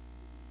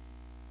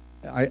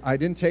 I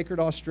didn't take her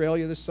to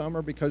Australia this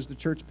summer because the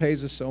church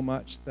pays us so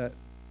much that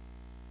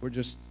we're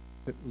just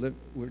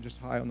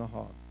high on the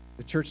hog.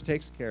 The church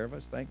takes care of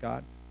us, thank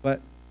God.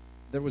 But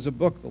there was a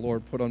book the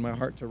Lord put on my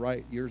heart to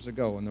write years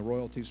ago, and the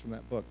royalties from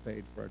that book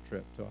paid for our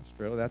trip to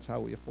Australia. That's how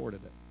we afforded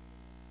it.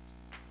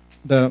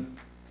 The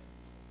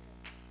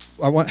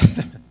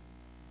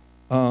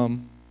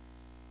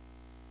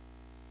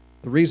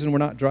reason we're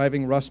not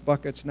driving rust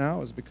buckets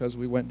now is because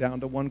we went down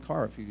to one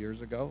car a few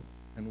years ago,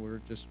 and we're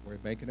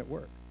making it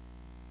work.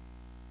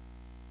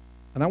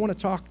 And I want to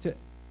talk to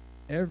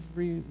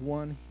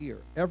everyone here,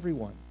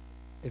 everyone.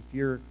 If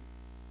you're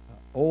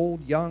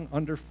old, young,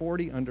 under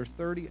 40, under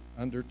 30,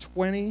 under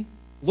 20,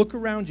 look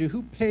around you.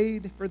 Who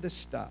paid for this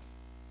stuff?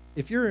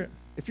 If you're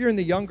in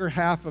the younger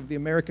half of the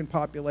American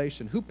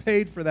population, who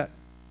paid for that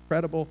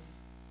incredible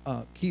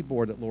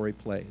keyboard that Lori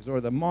plays, or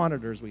the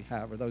monitors we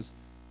have, or those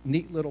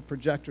neat little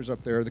projectors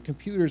up there, or the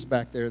computers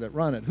back there that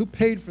run it? Who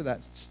paid for that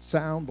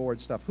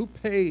soundboard stuff? Who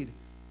paid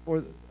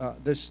for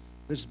this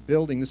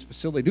building, this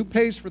facility? Who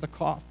pays for the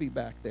coffee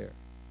back there?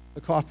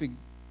 The coffee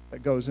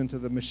that goes into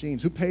the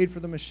machines. Who paid for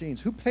the machines?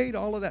 Who paid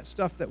all of that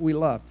stuff that we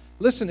love?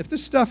 Listen, if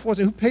this stuff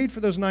wasn't, who paid for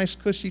those nice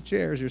cushy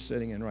chairs you're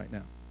sitting in right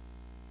now?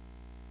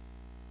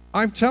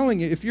 I'm telling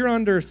you, if you're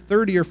under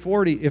 30 or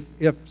 40,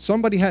 if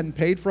somebody hadn't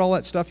paid for all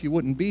that stuff, you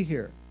wouldn't be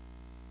here.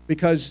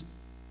 Because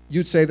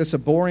you'd say, that's a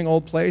boring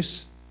old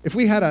place. If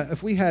we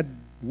had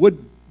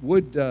wood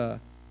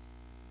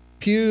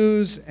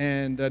pews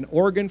and an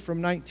organ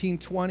from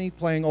 1920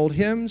 playing old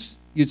hymns,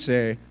 you'd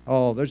say,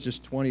 oh, there's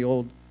just 20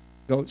 old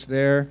goats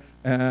there.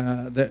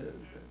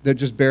 They're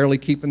just barely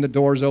keeping the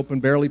doors open,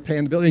 barely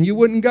paying the bill, and you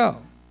wouldn't go.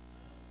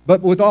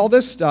 But with all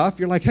this stuff,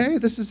 you're like, hey,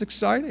 this is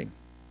exciting.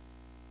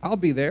 I'll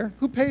be there.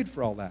 Who paid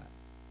for all that?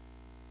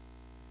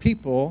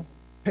 People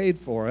paid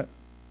for it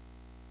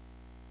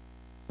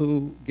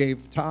who gave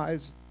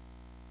tithes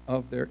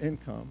of their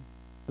income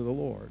to the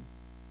Lord.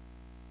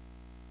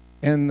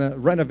 And the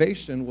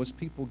renovation was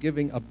people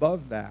giving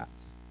above that.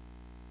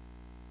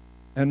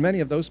 And many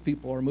of those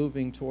people are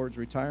moving towards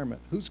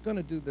retirement. Who's going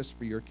to do this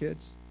for your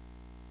kids?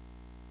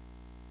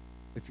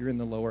 If you're in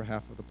the lower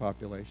half of the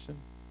population,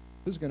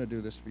 who's going to do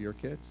this for your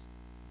kids?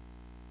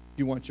 Do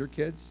you want your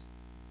kids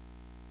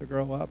to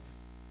grow up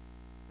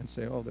and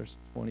say, oh, there's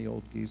 20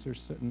 old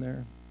geezers sitting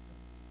there?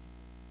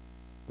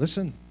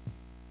 Listen,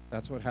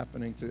 that's what's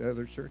happening to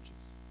other churches.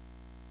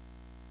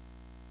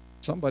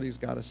 Somebody's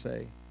got to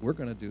say, we're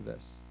going to do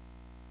this.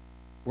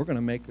 We're going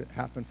to make it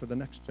happen for the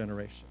next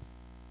generation.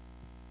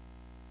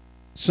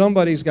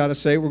 Somebody's got to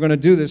say, we're going to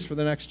do this for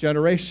the next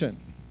generation.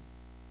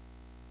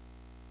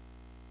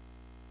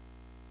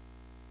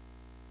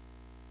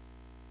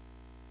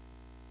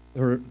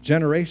 There are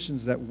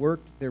generations that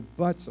worked their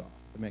butts off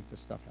to make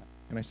this stuff happen.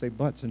 Can I say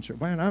butts in church?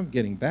 Man, I'm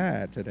getting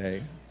bad today.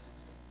 It's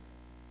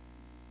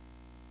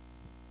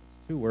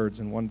 2 words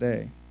in one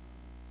day.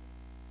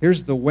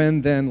 Here's the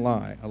when-then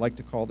lie. I like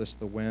to call this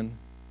the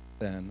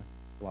when-then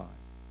lie.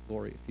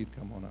 Lori, if you'd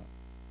come on up.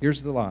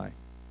 Here's the lie.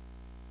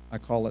 I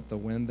call it the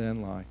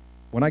when-then lie.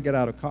 When I get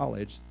out of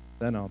college,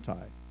 then I'll tithe.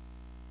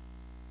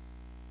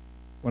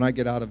 When I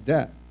get out of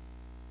debt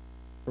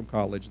from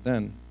college,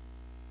 then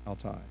I'll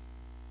tithe.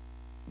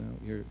 No,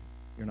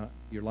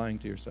 you're lying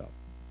to yourself.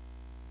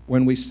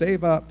 When we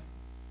save up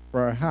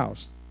for our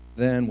house,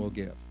 then we'll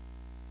give.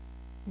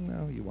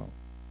 No, you won't.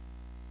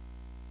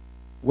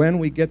 When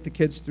we get the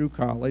kids through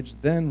college,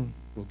 then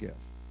we'll give.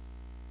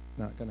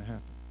 Not going to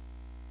happen.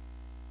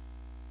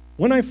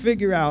 When I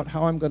figure out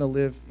how I'm going to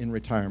live in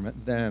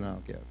retirement, then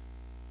I'll give.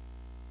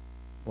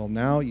 Well,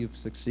 now you've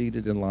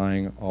succeeded in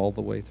lying all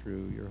the way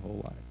through your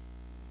whole life.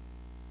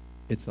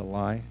 It's a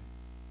lie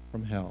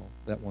from hell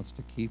that wants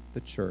to keep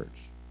the church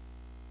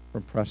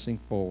from pressing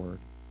forward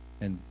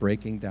and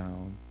breaking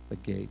down the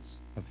gates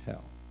of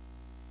hell.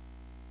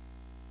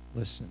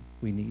 Listen,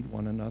 we need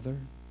one another.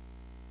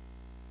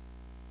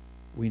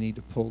 We need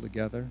to pull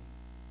together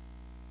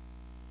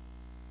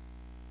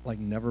like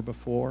never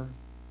before.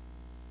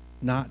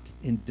 Not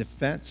in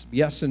defense.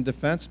 Yes, in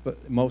defense,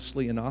 but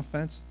mostly in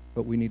offense.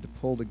 But we need to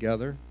pull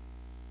together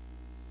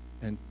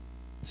and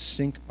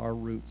sink our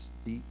roots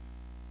deep.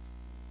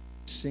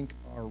 Sink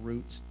our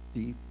roots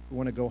deep. If we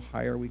want to go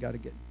higher, we got to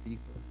get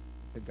deeper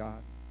to God.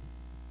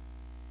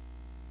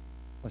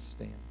 Let's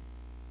stand.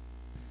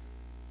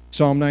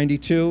 Psalm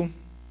 92.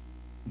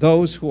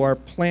 Those who are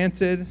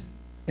planted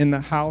in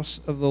the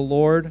house of the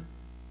Lord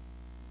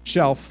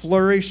shall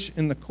flourish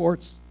in the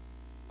courts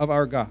of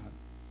our God.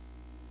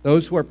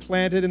 Those who are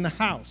planted in the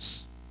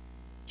house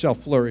shall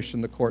flourish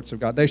in the courts of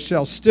God. They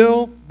shall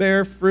still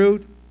bear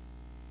fruit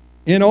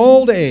in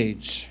old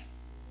age,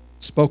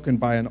 spoken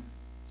by a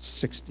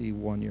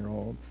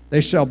 61-year-old.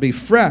 They shall be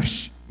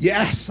fresh.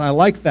 Yes, I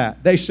like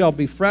that. They shall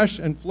be fresh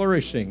and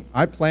flourishing.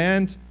 I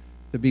planned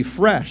to be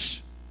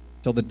fresh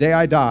till the day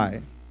I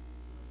die.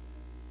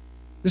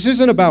 This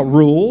isn't about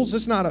rules.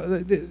 It's not,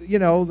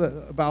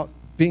 about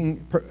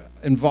being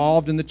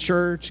involved in the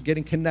church,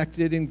 getting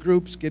connected in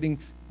groups, getting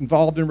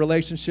involved in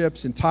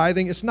relationships and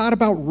tithing. It's not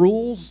about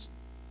rules.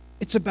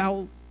 It's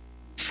about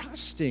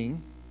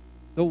trusting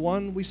the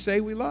one we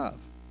say we love.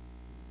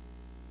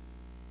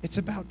 It's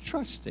about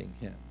trusting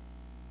him.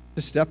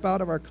 To step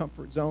out of our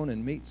comfort zone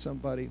and meet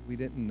somebody we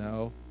didn't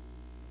know,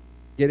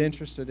 get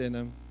interested in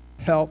them,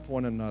 help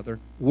one another,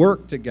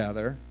 work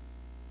together,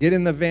 get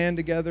in the van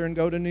together and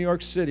go to New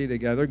York City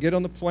together, get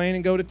on the plane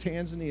and go to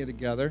Tanzania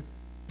together,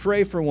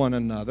 pray for one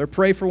another,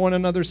 pray for one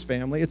another's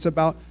family. It's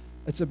about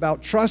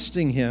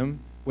trusting him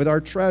with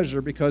our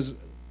treasure because,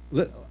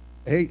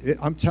 hey,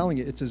 I'm telling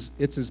you,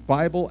 it's as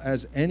Bible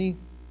as any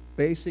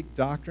basic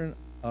doctrine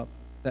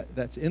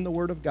that's in the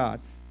Word of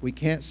God. We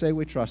can't say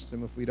we trust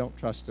him if we don't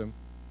trust him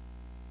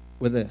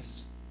with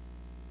this.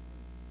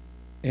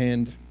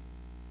 And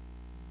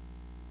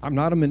I'm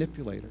not a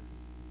manipulator.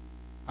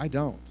 I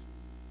don't.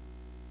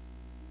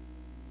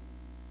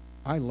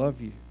 I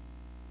love you.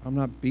 I'm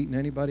not beating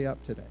anybody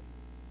up today.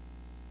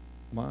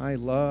 My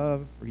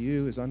love for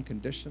you is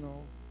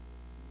unconditional.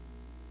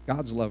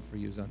 God's love for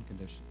you is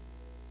unconditional.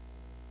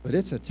 But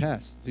it's a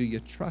test. Do you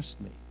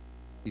trust me?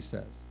 He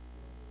says.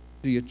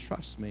 Do you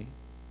trust me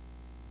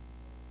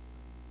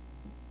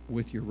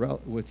with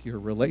your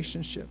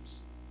relationships,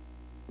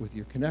 with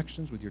your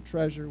connections, with your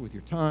treasure, with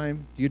your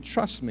time? Do you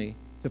trust me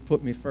to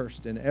put me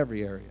first in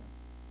every area?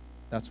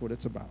 That's what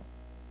it's about.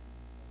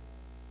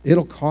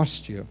 It'll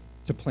cost you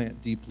to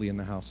plant deeply in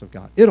the house of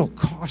God. It'll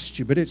cost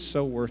you, but it's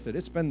so worth it.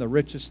 It's been the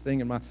richest thing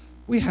in my...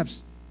 We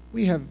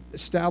have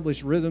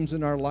established rhythms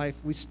in our life.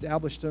 We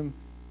established them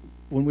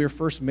when we were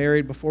first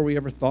married, before we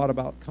ever thought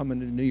about coming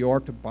to New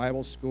York to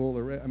Bible school.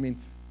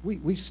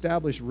 We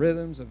established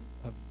rhythms of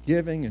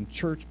giving and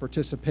church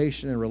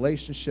participation and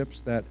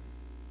relationships that,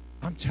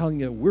 I'm telling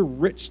you, we're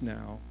rich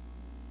now.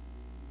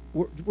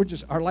 We're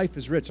just, our life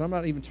is rich. I'm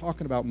not even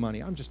talking about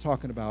money. I'm just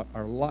talking about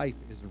our life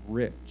is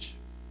rich.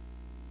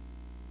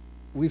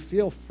 We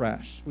feel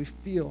fresh. We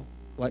feel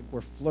like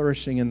we're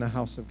flourishing in the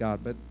house of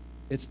God. But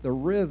it's the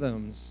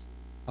rhythms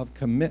of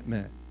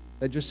commitment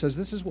that just says,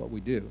 this is what we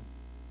do.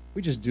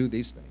 We just do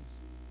these things.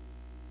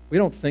 We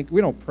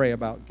don't pray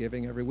about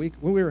giving every week.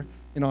 When we were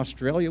in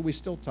Australia, we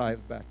still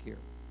tithed back here.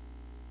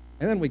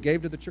 And then we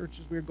gave to the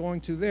churches we were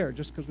going to there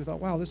just because we thought,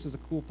 wow, this is a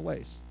cool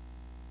place.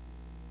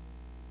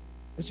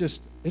 It's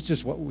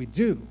just what we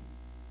do.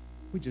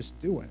 We just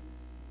do it.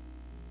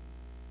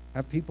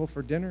 Have people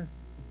for dinner?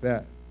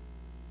 Bet.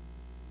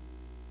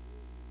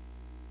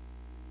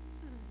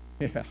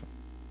 Yeah.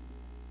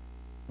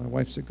 My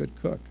wife's a good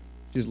cook.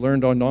 She's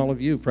learned on all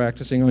of you,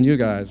 practicing on you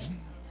guys.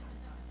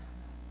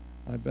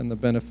 I've been the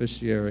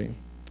beneficiary.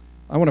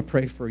 I want to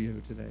pray for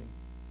you today.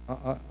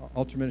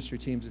 Altar ministry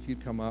teams, if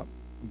you'd come up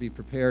and be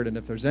prepared, and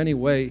if there's any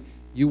way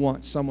you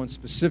want someone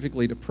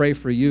specifically to pray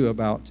for you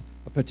about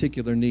a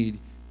particular need,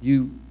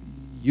 you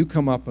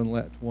come up and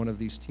let one of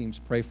these teams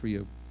pray for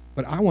you.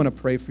 But I want to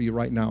pray for you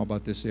right now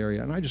about this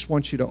area, and I just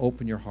want you to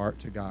open your heart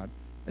to God.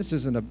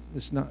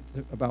 It's not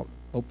about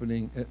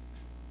opening it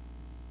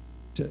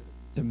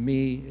to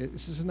me.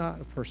 This is not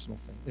a personal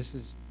thing. This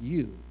is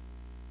you.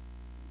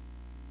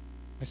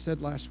 I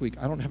said last week,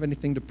 I don't have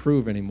anything to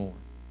prove anymore.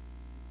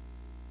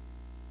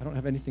 I don't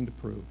have anything to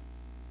prove.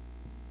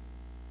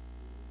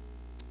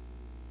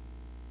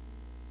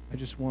 I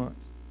just want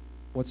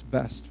what's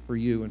best for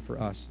you and for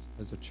us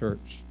as a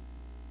church.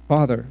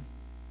 Father,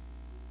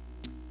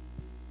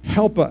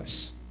 help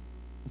us.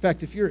 In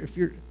fact, if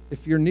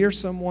you're near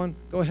someone,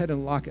 go ahead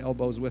and lock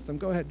elbows with them.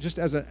 Go ahead, just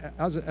as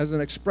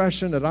an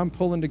expression that I'm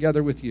pulling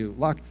together with you.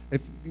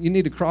 If you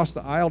need to cross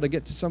the aisle to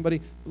get to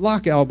somebody,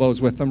 lock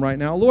elbows with them right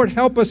now. Lord,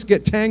 help us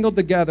get tangled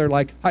together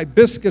like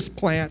hibiscus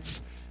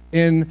plants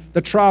in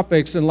the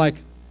tropics and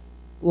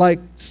like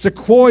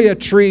sequoia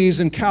trees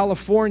in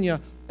California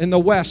in the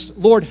West.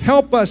 Lord,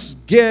 help us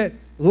get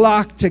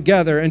locked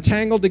together and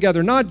tangled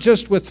together, not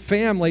just with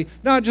family,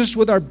 not just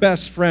with our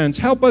best friends.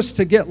 Help us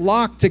to get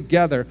locked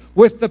together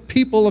with the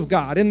people of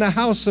God, in the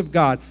house of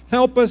God.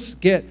 Help us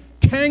get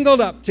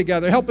tangled up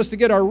together. Help us to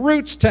get our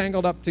roots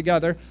tangled up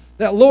together,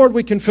 that, Lord,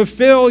 we can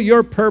fulfill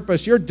your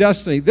purpose, your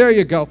destiny. There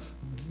you go.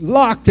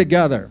 Locked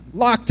together.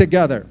 Locked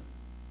together.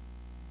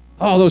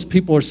 Oh, those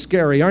people are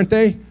scary, aren't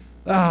they?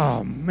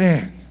 Oh,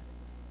 man.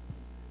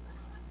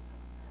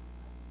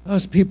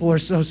 Those people are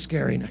so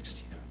scary next to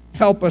you.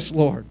 Help us,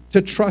 Lord,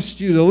 to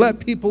trust you, to let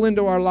people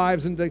into our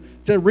lives and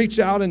to reach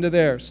out into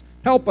theirs.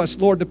 Help us,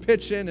 Lord, to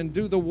pitch in and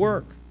do the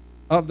work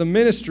of the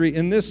ministry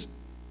in this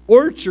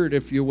orchard,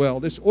 if you will,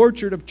 this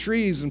orchard of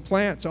trees and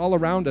plants all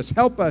around us.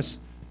 Help us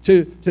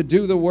to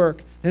do the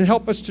work, and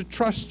help us to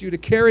trust you to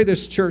carry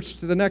this church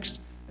to the next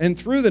and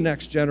through the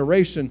next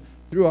generation,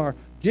 through our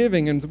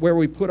giving and where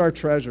we put our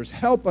treasures.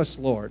 Help us,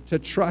 Lord, to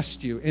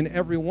trust you in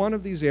every one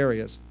of these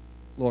areas,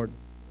 Lord.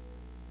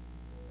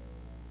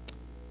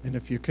 And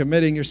if you're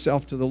committing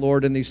yourself to the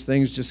Lord in these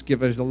things, just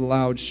give us a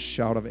loud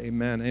shout of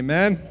amen.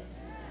 Amen?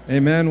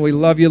 Amen. We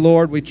love you,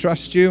 Lord. We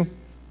trust you.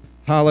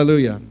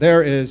 Hallelujah.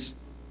 There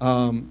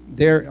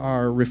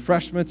are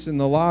refreshments in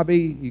the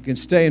lobby. You can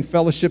stay in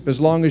fellowship as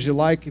long as you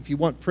like. If you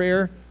want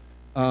prayer,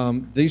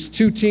 these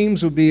two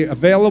teams will be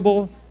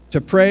available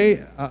to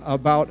pray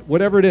about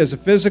whatever it is, a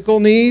physical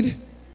need,